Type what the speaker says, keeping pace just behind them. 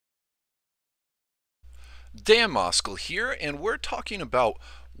Dan Moskal here, and we're talking about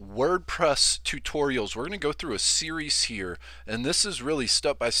WordPress tutorials. We're going to go through a series here, and this is really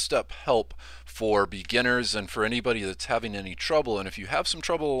step-by-step help for beginners and for anybody that's having any trouble. And if you have some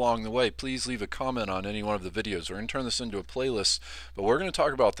trouble along the way, please leave a comment on any one of the videos. We're going to turn this into a playlist, but we're going to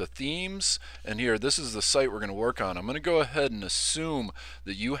talk about the themes. And here, this is the site we're going to work on. I'm going to go ahead and assume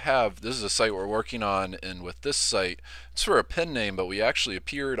that you have, this is a site we're working on, and with this site, it's for a pen name, but we actually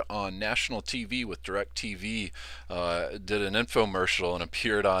appeared on national TV with DirecTV, did an infomercial and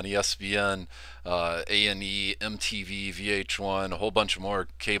appeared on ESPN, A&E, MTV, VH1, a whole bunch of more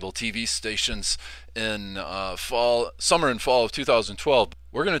cable TV stations in summer and fall of 2012.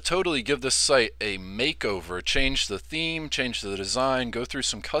 We're going to totally give this site a makeover, change the theme, change the design, go through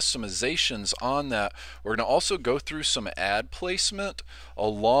some customizations on that. We're going to also go through some ad placement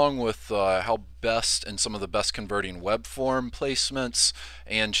along with how best and some of the best converting web form placements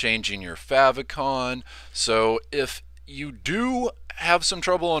and changing your favicon. So if you do have some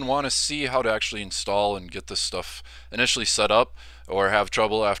trouble and want to see how to actually install and get this stuff initially set up, or have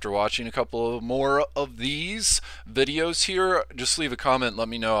trouble after watching a couple of more of these videos here, just leave a comment, let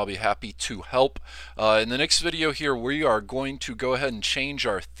me know. I'll be happy to help. In the next video here, we are going to go ahead and change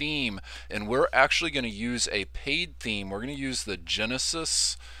our theme, and we're actually going to use a paid theme. We're going to use the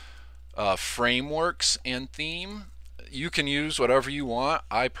Genesis frameworks and theme. You can use whatever you want.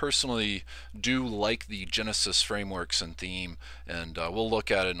 I personally do like the Genesis frameworks and theme, and we'll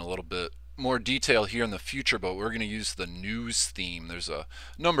look at it in a little bit more detail here in the future, but we're going to use the news theme. There's a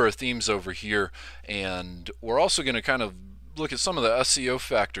number of themes over here, and we're also going to kind of look at some of the SEO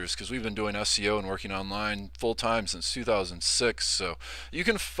factors, because we've been doing SEO and working online full time since 2006. So you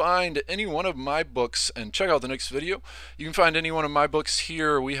can find any one of my books, and check out the next video. You can find any one of my books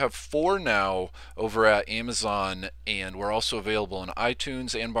here. We have 4 now over at Amazon, and we're also available in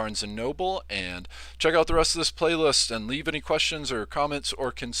iTunes and Barnes & Noble. And check out the rest of this playlist and leave any questions or comments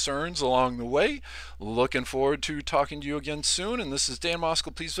or concerns along the way. Looking forward to talking to you again soon. And this is Dan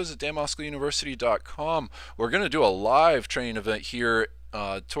Moskal. Please visit danmoskaluniversity.com. We're going to do a live training event here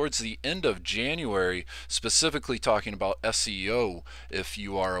towards the end of January, specifically talking about SEO, if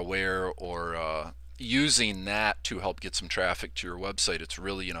you are aware, or using that to help get some traffic to your website. It's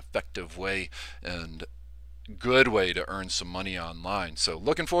really an effective way and good way to earn some money online. So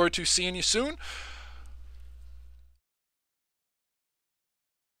looking forward to seeing you soon.